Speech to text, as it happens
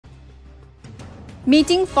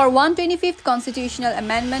Meeting for 125th Constitutional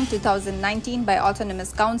Amendment 2019 by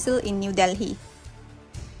Autonomous Council in New Delhi.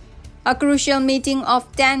 A crucial meeting of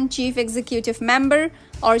 10 Chief Executive Member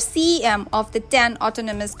or CEM of the 10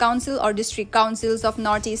 Autonomous Council or District Councils of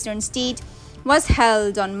northeastern state was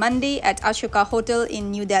held on Monday at Ashoka Hotel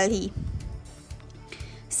in New Delhi.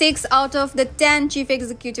 6 out of the 10 Chief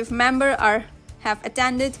Executive Member have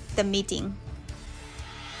attended the meeting.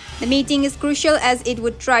 The meeting is crucial as it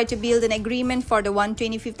would try to build an agreement for the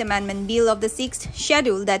 125th Amendment Bill of the 6th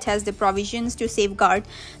Schedule that has the provisions to safeguard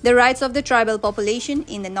the rights of the tribal population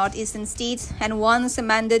in the northeastern states, and once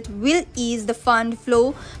amended will ease the fund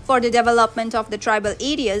flow for the development of the tribal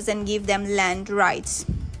areas and give them land rights.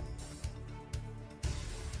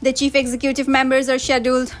 The Chief Executive Members are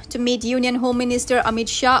scheduled to meet Union Home Minister Amit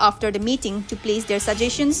Shah after the meeting to place their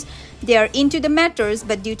suggestions. They are into the matters,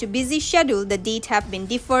 but due to busy schedule, the date have been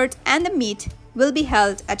deferred and the meet will be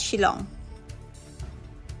held at Shillong.